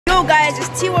Yo guys, it's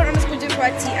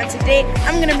T1_J4T and today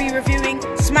I'm going to be reviewing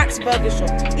Smack's Burger Shop.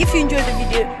 If you enjoyed the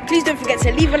video, please don't forget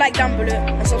to leave a like down below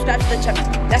and subscribe to the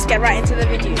channel. Let's get right into the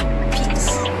video.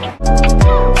 Peace.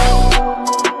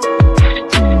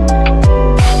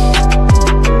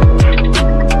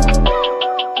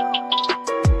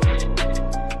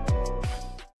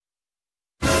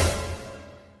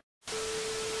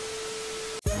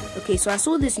 Okay, so I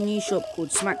saw this new shop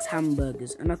called Smack's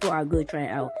Hamburgers and I thought I'd go try it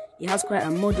out. It has quite a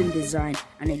modern design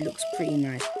and it looks pretty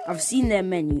nice. I've seen their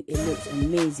menu, it looks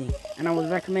amazing and I was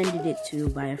recommended it to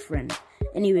by a friend.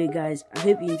 Anyway guys, I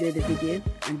hope you enjoyed the video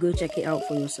and go check it out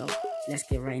for yourself. Let's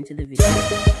get right into the video.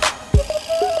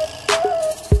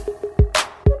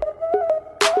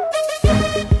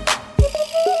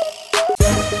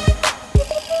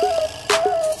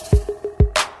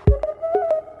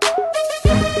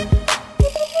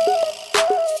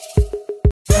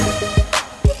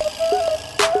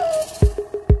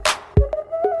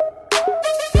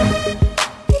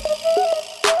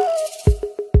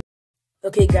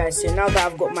 Okay guys, so now that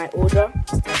I've got my order,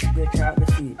 it's time to go try out the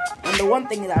food. And the one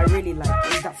thing that I really like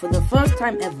is that for the first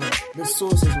time ever, the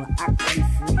sauces were actually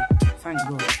free. Thank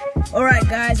God. Alright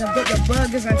guys, I've got the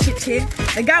burgers and chips here.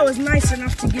 The guy was nice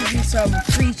enough to give me some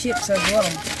free chips as well.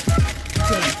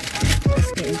 Okay,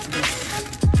 let's get into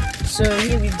this. So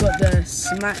here we've got the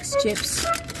Smack's chips.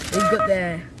 We've got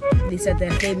their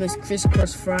famous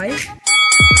crisscross fries.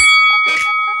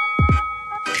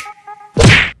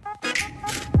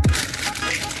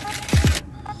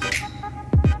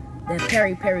 The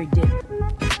peri-peri dip.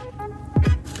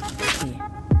 Okay.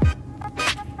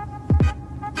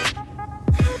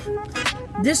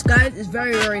 This guy is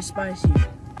very, very spicy.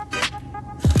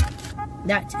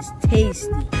 That is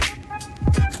tasty.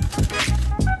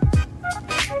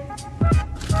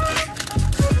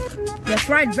 They're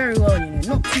fried very well, you know,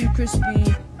 not too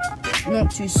crispy,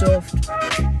 not too soft,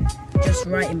 just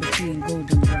right in between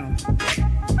golden brown.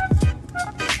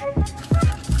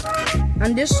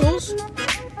 And this sauce,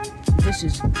 this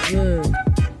is good.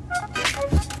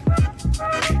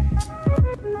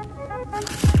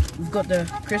 We've got the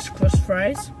crisscross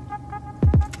fries.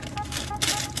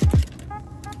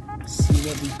 Let's see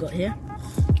what we've got here.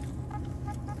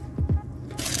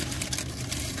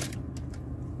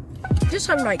 Just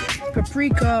have like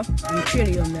paprika and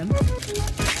chili on them.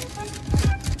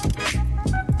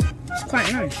 It's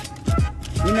quite nice.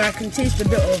 You know, I can taste a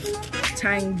bit of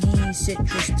tangy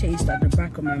citrus taste at the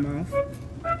back of my mouth.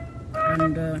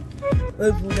 And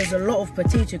overall there's a lot of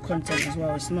potato content as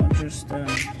well, it's not just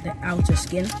the outer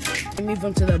skin. We move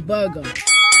on to the burger.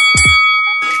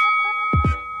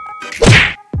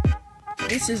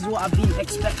 This is what I've been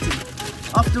expecting.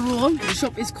 After all, the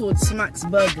shop is called Smack's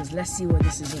Burgers. Let's see what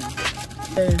this is in.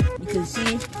 You can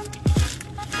see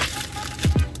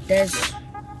there's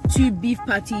 2 beef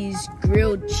patties,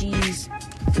 grilled cheese,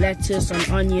 lettuce and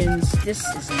onions. This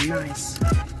is nice.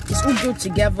 It's all good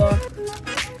together.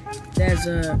 There's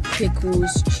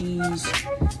pickles, cheese.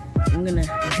 I'm gonna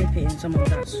dip it in some of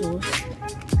that sauce.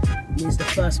 Here's the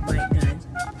first bite, guys.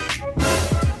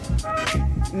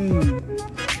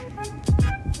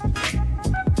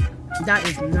 That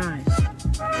is nice.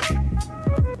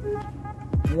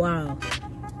 Wow.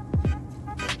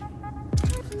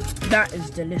 That is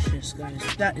delicious, guys.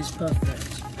 That is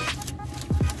perfect.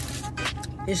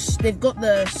 They've got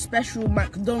the special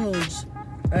McDonald's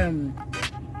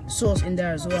sauce in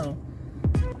there as well.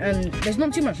 And there's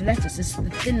not too much lettuce, it's the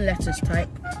thin lettuce type.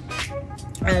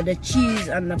 The cheese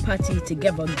and the patty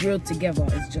together, grilled together,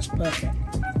 is just perfect.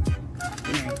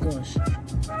 Oh my gosh.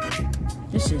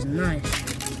 This is nice.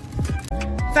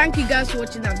 Thank you guys for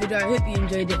watching that video. I hope you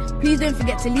enjoyed it. Please don't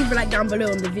forget to leave a like down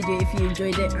below on the video if you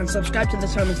enjoyed it and subscribe to the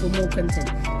channel for more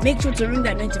content. Make sure to ring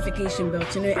that notification bell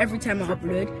to know every time I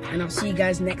upload, and I'll see you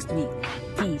guys next week.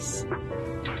 Peace.